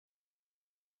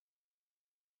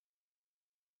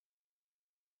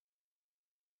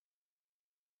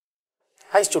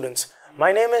Hi students,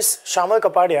 my name is Shamal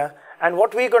Kapadia and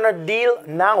what we're gonna deal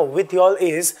now with y'all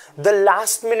is the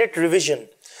last minute revision.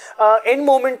 End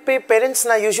moment पे parents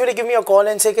ना usually give me a call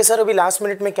and से कि sir अभी last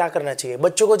minute में क्या करना चाहिए,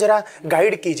 बच्चों को जरा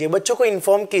गाइड कीजिए, बच्चों को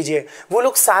इन्फॉर्म कीजिए. वो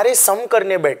लोग सारे सम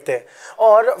करने बैठते हैं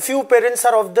और few parents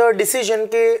are of the decision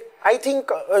के I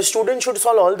think student should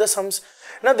solve all the sums.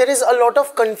 Now there is a lot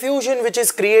of confusion which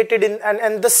is created in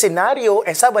and the scenario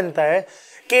ऐसा बनता है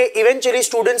कि eventually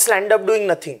students land up doing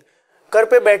nothing. घर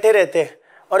पे बैठे रहते हैं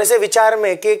और ऐसे विचार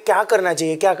में कि क्या करना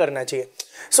चाहिए.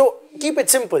 So keep it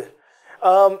simple.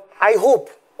 I hope,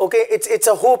 okay, it's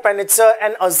a hope and it's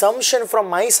an assumption from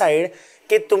my side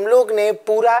कि तुम लोग ने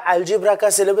पूरा algebra का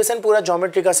syllabus and पूरा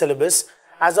geometry का syllabus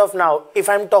as of now,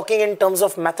 if I'm talking in terms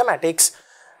of mathematics,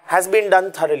 has been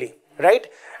done thoroughly, right?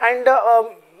 And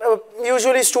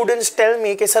usually students tell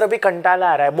me कि sir अभी कंटाला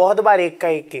आ रहा है, बहुत बार एक का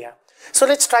एक किया.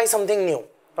 So let's try something new,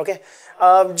 okay?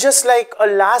 Just like a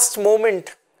last moment,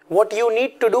 what you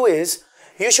need to do is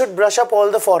you should brush up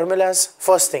all the formulas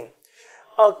first thing.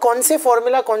 कौन से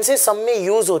formula कौन से sum में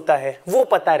use होता है वो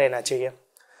पता रहना चाहिए.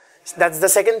 That's the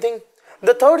second thing.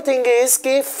 The third thing is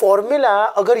कि formula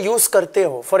अगर use करते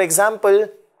हो, for example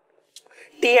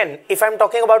Tn, if I'm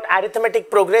talking about arithmetic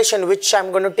progression which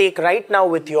I'm going to take right now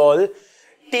with you all,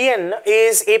 Tn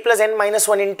is a plus n minus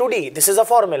 1 into d. This is a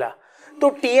formula. तो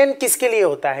Tn किसके लिए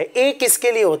होता है, a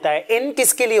किसके लिए होता है, n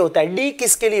किसके लिए होता है, d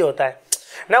किसके लिए होता है.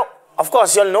 Now of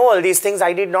course you'll know all these things,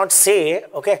 I did not say,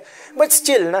 okay, but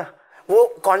still ना वो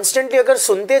constantly अगर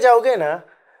सुनते जाओगे ना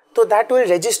तो that will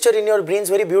register in your brains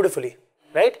very beautifully,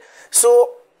 right? So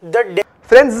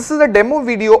friends, this is a demo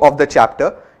video of the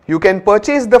chapter. You can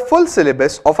purchase the full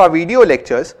syllabus of our video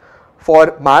lectures for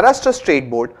Maharashtra State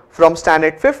Board from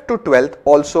standard 5th to 12th,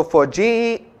 also for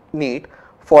JEE NEET,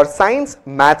 for science,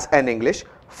 maths and English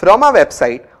from our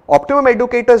website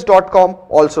optimumeducators.com,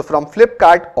 also from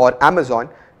Flipkart or Amazon.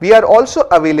 We are also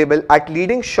available at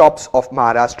leading shops of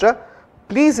Maharashtra.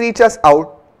 Please reach us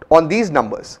out on these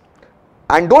numbers.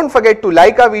 And don't forget to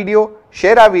like our video,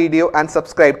 share our video and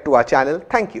subscribe to our channel.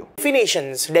 Thank you.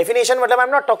 Definition मतलब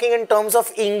I'm not talking in terms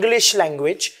of English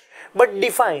language, but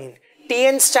define.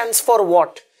 Tn stands for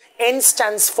what? N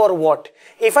stands for what?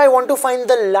 If I want to find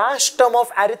the last term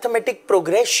of arithmetic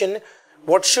progression,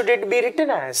 what should it be written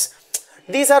as?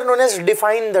 These are known as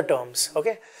define the terms,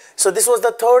 okay? So this was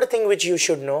the third thing which you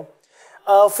should know.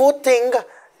 Fourth thing,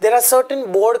 there are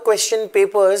certain board question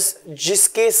papers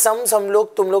जिसके sums हम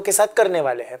लोग तुम लोग के साथ करने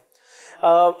वाले हैं.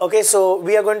 Okay, so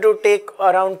we are going to take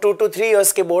around 2 to 3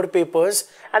 years के board papers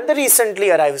and the recently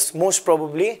arrives most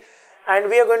probably, and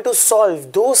we are going to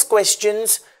solve those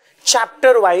questions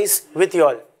chapter wise with you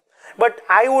all. But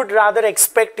I would rather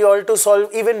expect you all to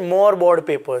solve even more board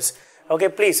papers. Okay,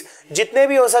 please जितने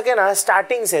भी हो सके ना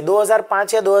starting से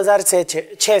 2005 या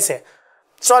 2006 से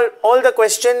solve all the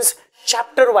questions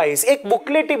chapter wise. एक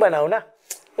booklet ही बनाओ ना.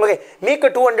 Okay, make a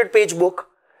 200-page book,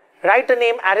 write a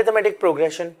name arithmetic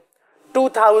progression,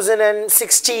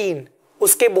 2016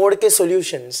 उसके board के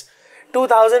solutions,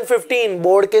 2015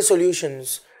 board के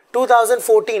solutions,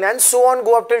 2014 and so on,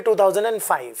 go up till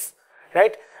 2005,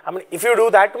 right? I mean, if you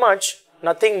do that much,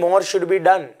 nothing more should be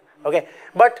done, okay?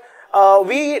 But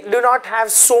we do not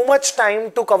have so much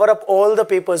time to cover up all the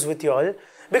papers with you all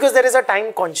because there is a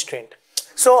time constraint.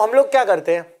 So हम लोग क्या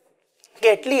करते हैं कि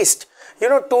at least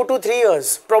 2 to 3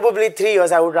 years, probably 3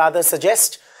 years I would rather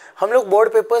suggest, हम लोग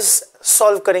board papers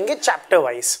solve करेंगे chapter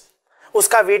wise.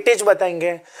 उसका वेटेज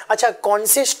बताएंगे. अच्छा, कौन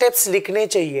से स्टेप्स लिखने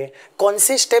चाहिए, कौन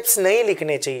से स्टेप्स नहीं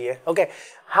लिखने चाहिए. Okay,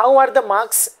 how are the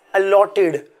marks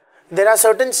allotted. There are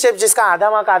certain steps जिसका आधा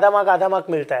मार्क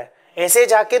मिलता है. ऐसे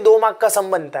जाके 2 मार्क का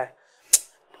सम बनता है.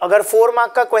 अगर 4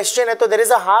 मार्क का क्वेश्चन है तो there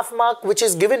is a half mark which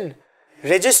is given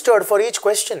registered for each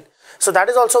question. So that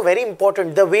is also very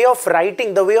important. The way of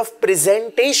writing, the way of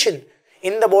presentation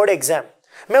in the board exam,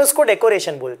 मैं उसको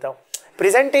decoration बोलता हूँ.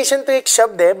 Presentation तो एक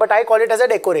शब्द है but I call it as a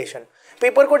decoration.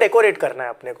 Paper को decorate करना है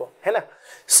अपने को, है ना.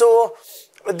 So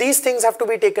these things have to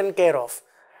be taken care of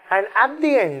and at the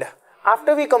end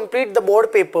after we complete the board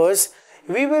papers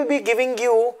we will be giving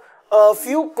you a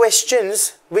few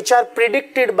questions which are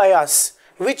predicted by us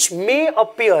which may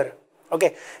appear. Okay,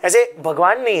 ऐसे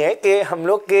भगवान नहीं है कि हम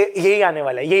लोग के यही आने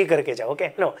वाला है, यही करके जाओ. Okay,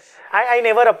 no, I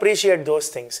never appreciate those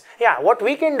things. Yeah, what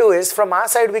we can do is from our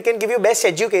side we can give you best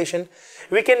education.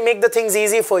 We can make the things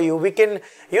easy for you. We can,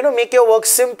 make your work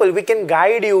simple. We can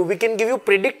guide you. We can give you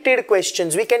predicted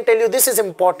questions. We can tell you this is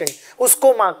important.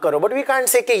 Usko mark karo. But we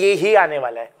can't say कि ये ही आने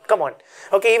वाला है. Come on.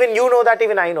 Okay, even you know that,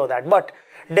 even I know that. But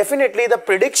definitely the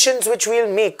predictions which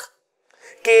we'll make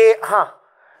कि हाँ,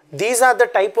 these are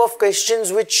the type of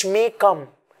questions which may come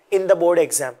in the board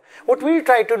exam. What we'll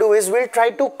try to do is we'll try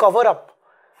to cover up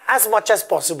as much as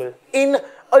possible in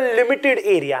a limited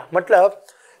area. मतलब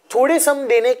थोड़े सम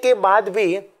देने के बाद भी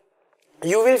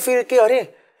you will feel कि अरे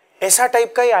ऐसा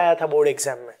type का ही आया था बोर्ड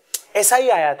एग्जाम में, ऐसा ही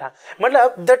आया था,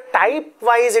 मतलब the type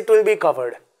wise it will be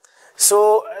covered. So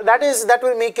that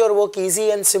will make your work easy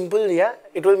and simple. Yeah,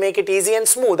 it will make it easy and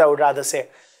smooth, I would rather say.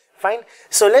 Fine.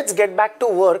 So let's get back to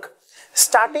work.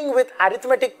 Starting with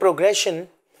arithmetic progression,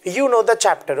 you know the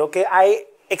chapter. Okay, I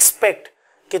expect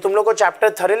कि तुम लोग को chapter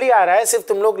thoroughly आ रहा है, सिर्फ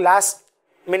तुम लोग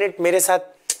last minute मेरे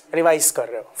साथ रिवाइज कर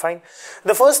रहे हो. Fine.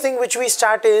 The first thing which we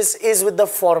start is with the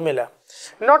formula.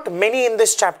 Not many in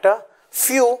this chapter,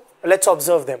 few. Let's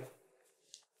observe them.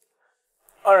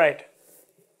 All right.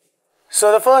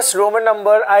 So the first Roman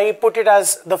number, I put it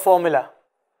as the formula.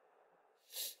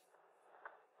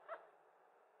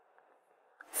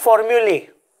 Formulae.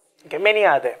 Okay, many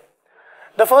are there.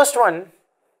 The first one,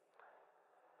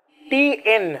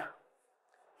 Tn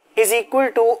is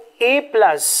equal to a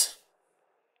plus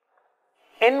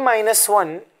n minus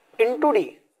 1 into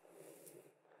d.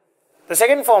 The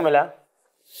second formula,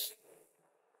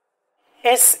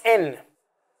 Sn,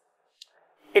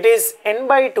 it is n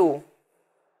by 2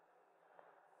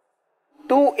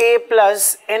 2a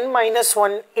plus n minus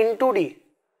 1 into d.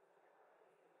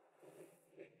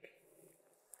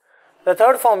 The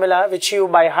third formula, which you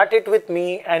by heart it with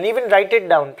me and even write it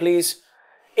down please.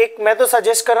 एक मैं तो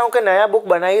suggest कर रहा हूँ कि नया book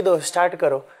बना ही दो, स्टार्ट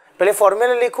करो, पहले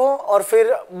फॉर्मूला लिखो और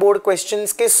फिर बोर्ड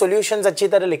क्वेश्चंस के सॉल्यूशंस अच्छी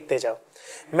तरह लिखते जाओ.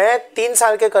 मैं 3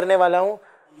 साल के करने वाला हूँ.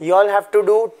 You all have to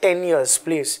do 10 years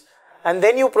please, and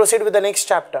then you proceed with the next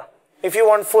chapter if you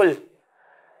want full.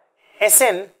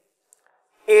 Sn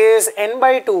is n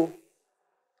by 2,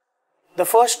 the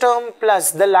first term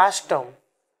plus the last term,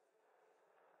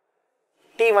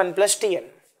 t1 plus tn.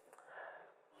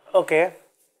 Okay.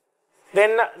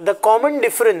 Then the common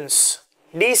difference,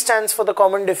 d stands for the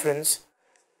common difference.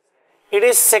 It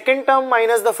is second term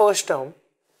minus the first term,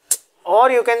 or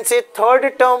you can say third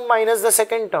term minus the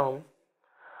second term,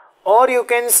 or you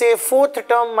can say fourth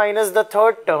term minus the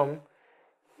third term.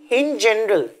 In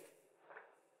general,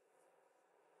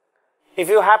 if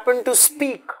you happen to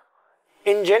speak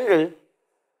in general,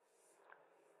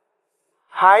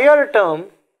 higher term,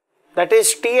 that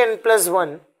is tn plus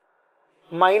 1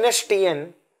 minus tn,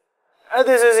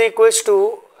 this is equals to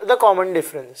the common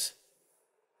difference.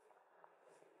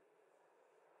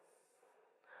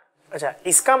 अच्छा,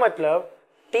 इसका मतलब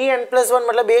tn plus 1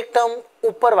 मतलब एक term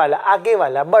ऊपर वाला, आगे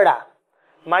वाला, बड़ा,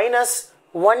 minus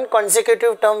 1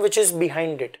 consecutive term which is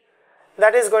behind it.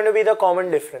 That is going to be the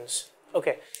common difference.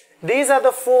 Okay. These are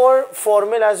the 4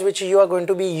 formulas which you are going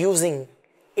to be using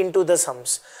into the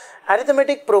sums.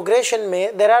 Arithmetic progression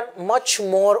में there are much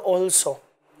more also.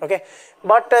 Okay.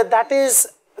 But that is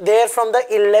there from the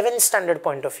 11th standard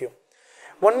point of view.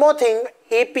 One more thing,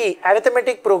 AP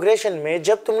arithmetic progression में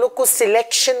जब तुम लोग को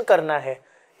selection करना है,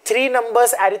 3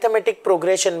 numbers arithmetic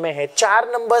progression में है,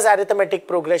 4 numbers arithmetic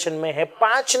progression में है,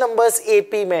 5 numbers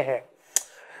AP में है,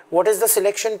 what is the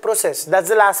selection process? That's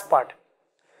the last part.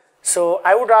 So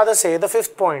I would rather say the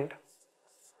 5th point,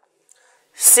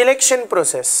 selection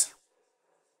process.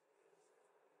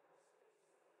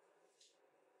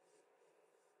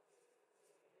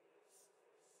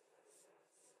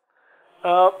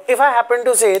 If I happen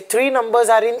to say 3 numbers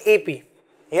are in AP,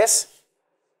 yes,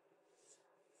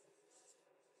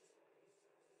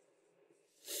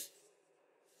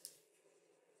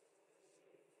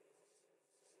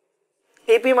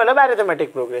 AP मतलब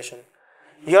arithmetic progression.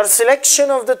 Your selection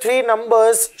of the 3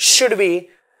 numbers should be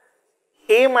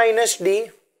a minus d,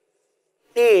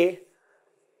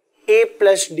 a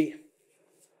plus d.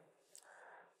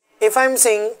 If I am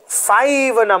saying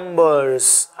 5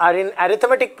 numbers are in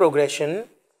arithmetic progression,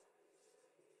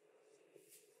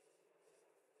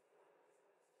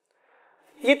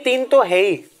 ये 3 तो है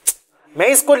ही, मैं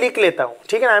इसको लिख लेता हूं,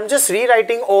 ठीक है ना. I am just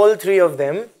rewriting all 3 of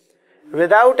them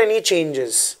without any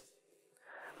changes.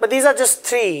 But these are just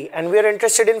 3 and we are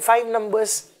interested in 5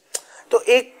 numbers. तो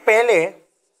एक पहले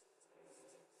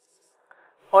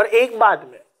और एक बाद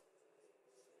में.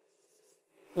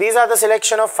 These are the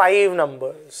selection of 5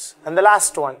 numbers. And the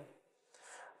last one,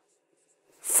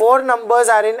 4 numbers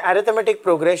are in arithmetic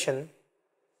progression.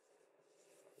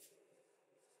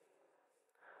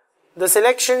 The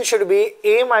selection should be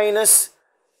a minus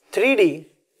 3d,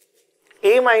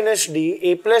 a minus d,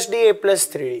 a plus d, a plus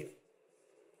 3d.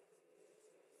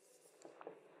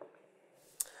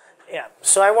 Yeah,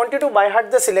 so I want you to by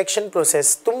heart the selection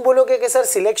process. तुम बोलोगे कि sir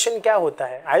selection क्या होता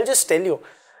है? I'll just tell you.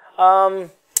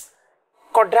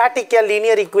 Quadratic या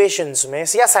linear equations में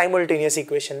या simultaneous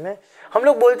equation में हम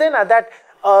लोग बोलते हैं ना that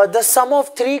the sum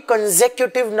of 3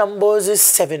 consecutive numbers is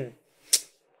 7.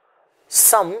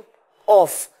 Sum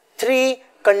of 3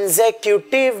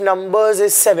 consecutive numbers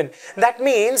is 7. That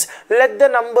means let the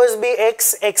numbers be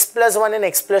x, x plus 1 and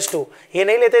x plus 2. ये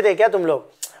नहीं लेते थे क्या तुम लोग?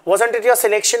 Wasn't it your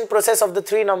selection process of the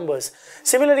 3 numbers?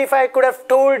 Similarly, if I could have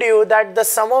told you that the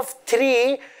sum of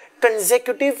 3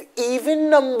 consecutive even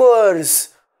numbers,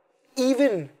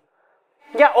 even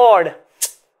या odd,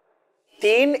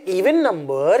 3 even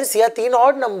numbers या 3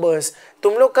 odd numbers,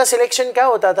 तुम लोग का selection क्या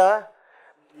होता था?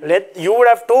 You would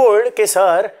have told कि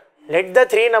sir, let the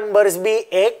 3 numbers be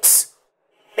x,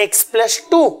 x plus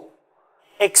 2,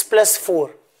 x plus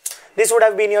 4. This would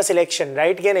have been your selection,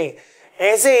 right? कि नहीं?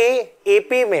 ऐसे ही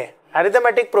AP में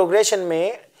arithmetic progression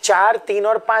में 4, 3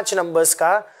 और 5 numbers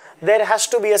का there has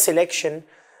to be a selection,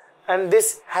 and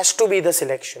this has to be the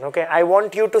selection. Okay, I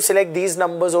want you to select these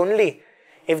numbers only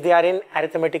if they are in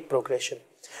arithmetic progression.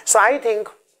 So I think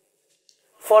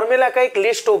formula का एक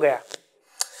list हो गया.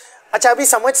 अच्छा, अभी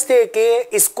समझते हैं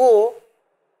कि इसको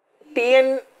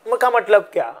Tn का मतलब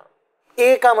क्या,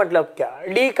 A का मतलब क्या,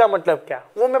 D का मतलब क्या,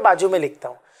 वो मैं बाजू में लिखता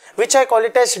हूँ, which I call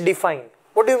it as define.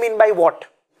 What do you mean by what?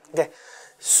 Okay,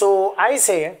 so I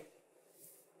say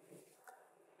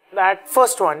that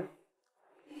first one,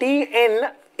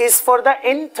 Tn is for the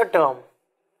nth term,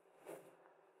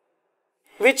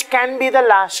 which can be the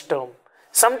last term.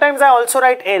 Sometimes I also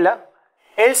write L.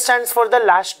 L stands for the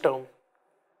last term.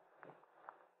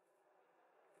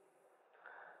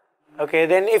 Okay,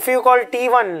 then if you call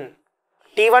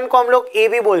T1 को हम लोग A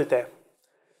भी बोलते हैं.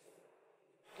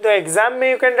 तो exam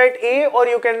में you can write A or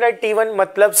you can write T1,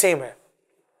 मतलब same है.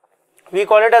 We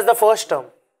call it as the first term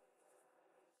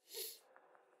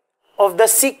of the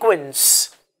sequence.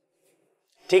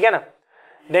 ठीक है ना?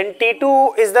 Then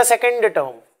T2 is the second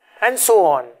term and so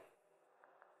on.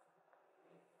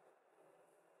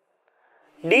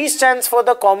 D stands for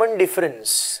the common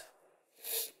difference.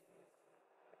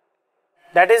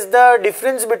 That is the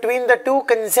difference between the two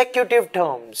consecutive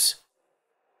terms.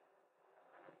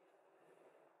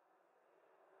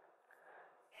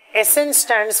 Sn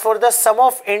stands for the sum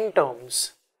of n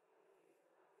terms.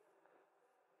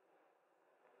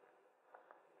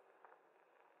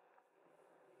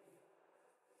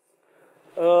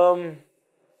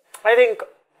 I think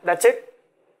that's it.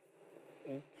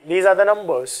 These are the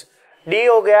numbers. D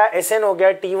हो गया, Sn हो गया,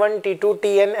 T1, T2,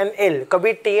 Tn and L.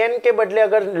 कभी Tn के बदले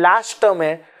अगर last term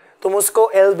है तुम उसको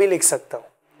L भी लिख सकता हो,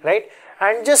 राइट?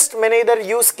 एंड जस्ट मैंने इधर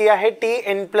यूज किया है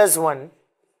Tn plus 1.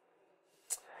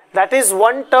 That is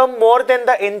one term more than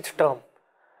the nth term.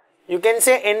 You can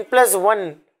say n plus 1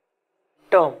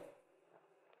 term.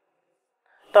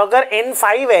 तो अगर n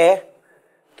 5 है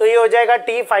तो ये हो जाएगा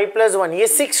T5 plus 1. ये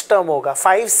 6 टर्म होगा,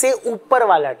 5 से ऊपर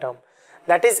वाला term.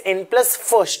 That is n plus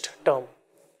first term.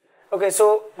 Okay, so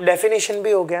definition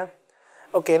भी हो गया.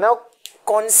 Okay, now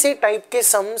कौन से टाइप के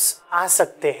सम्स आ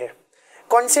सकते हैं,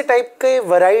 कौन से टाइप के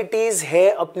वैरायटीज है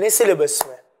अपने सिलेबस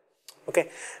में. Okay,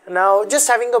 now just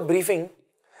having a briefing.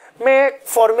 मैं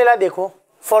फॉर्मूला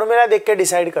फॉर्मूला देख के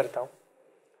डिसाइड करता हूं.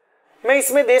 मैं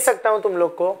इसमें दे सकता हूं तुम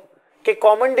लोग को कि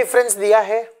कॉमन डिफरेंस दिया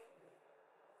है,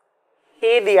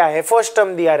 ए दिया है, फर्स्ट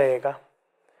टर्म दिया रहेगा,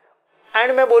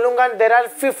 एंड मैं बोलूंगा there are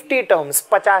 50 terms,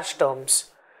 50 terms,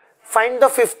 find the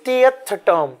 50th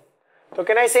term. तो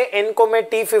कैन आई से एन को मैं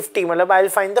T50, मतलब I will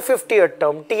find the 50th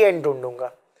term, Tn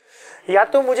ढूंढूंगा. या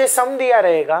तो मुझे सम दिया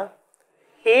रहेगा,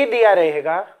 ए दिया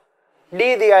रहेगा,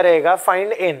 डी दिया रहेगा,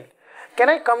 find N. Can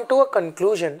I come to a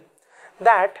conclusion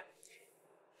that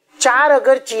 4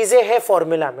 अगर चीजें हैं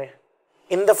फॉर्मूला में,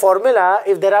 in the formula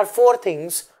if there are 4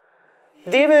 things,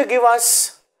 they will give us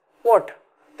what?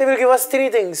 They will give us 3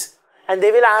 things and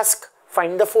they will ask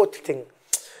find the 4th thing.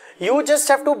 You just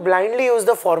have to blindly use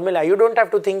the formula. You don't have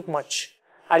to think much.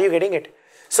 Are you getting it?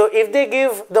 So if they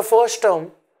give the first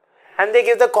term and they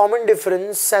give the common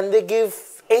difference and they give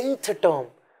nth term,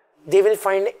 they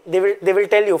will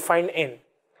tell you find n.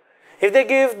 If they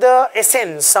give the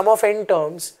Sn, sum of n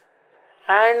terms,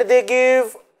 and they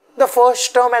give the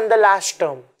first term and the last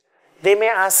term, they may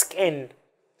ask n.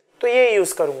 तो ये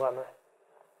use करूंगा मैं.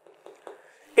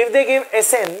 If they give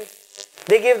Sn,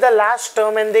 they give the last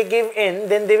term and they give n,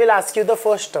 then they will ask you the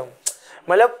first term.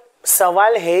 मतलब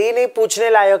सवाल है ही नहीं पूछने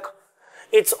लायक.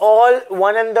 It's all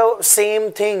one and the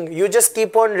same thing. You just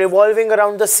keep on revolving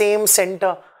around the same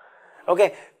center.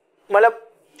 Okay, मतलब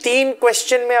 3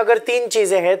 question में अगर 3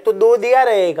 चीजें हैं तो 2 दिया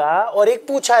रहेगा और 1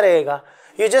 पूछा रहेगा.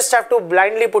 You just have to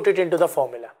blindly put it into the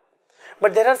formula.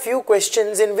 But there are few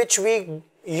questions in which we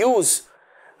use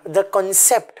the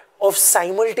concept of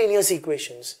simultaneous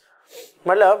equations.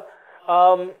 मतलब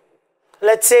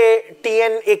let's say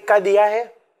Tn एक का दिया है,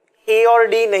 A और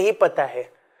D नहीं पता है,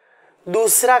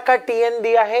 दूसरा का Tn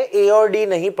दिया है, A और D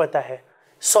नहीं पता है.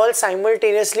 Solve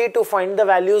simultaneously to find the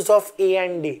values of A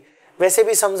and D. वैसे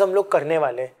भी सम्स हम लोग करने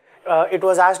वाले. It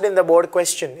was asked in the board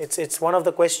question. It's one of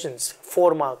the questions,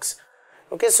 4 marks.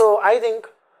 Okay, so I think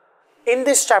in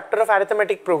this chapter of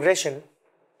arithmetic progression,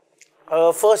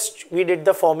 first we did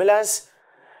the formulas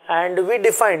and we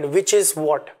defined which is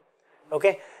what.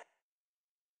 Okay,